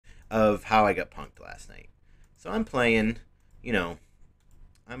of how I got punked last night. So I'm playing, you know,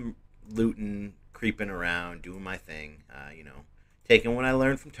 I'm looting, creeping around, doing my thing, taking what I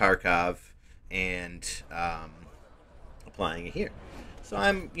learned from Tarkov and applying it here. So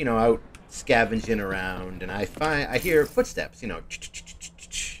I'm, out scavenging around, and I hear footsteps, the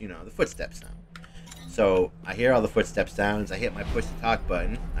footsteps sound. So I hear all the footsteps sounds. I hit my push to talk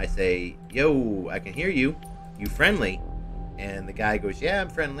button. I say, "Yo, I can hear you. You friendly?" And the guy goes, "Yeah, I'm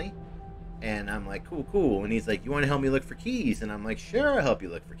friendly." And I'm like, "Cool, cool." And he's like, "You want to help me look for keys?" And I'm like, "Sure, I'll help you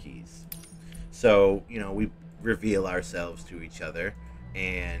look for keys." So, we reveal ourselves to each other.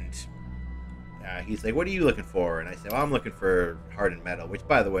 And he's like, "What are you looking for?" And I say, "Well, I'm looking for hardened metal," which,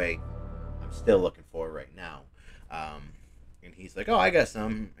 by the way, I'm still looking for right now. And he's like, "Oh, I got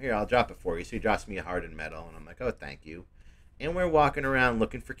some. Here, I'll drop it for you." So he drops me a hardened metal. And I'm like, "Oh, thank you." And we're walking around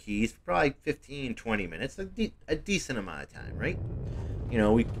looking for keys for probably 15, 20 minutes. A decent amount of time, right?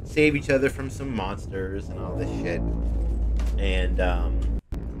 We save each other from some monsters and all this shit. And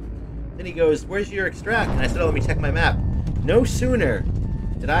then he goes, "Where's your extract?" And I said, "Oh, let me check my map." No sooner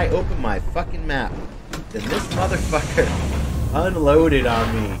did I open my fucking map than this motherfucker unloaded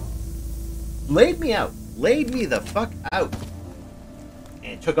on me. Laid me out. Laid me the fuck out.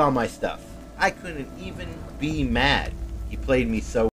 And took all my stuff. I couldn't even be mad. He played me so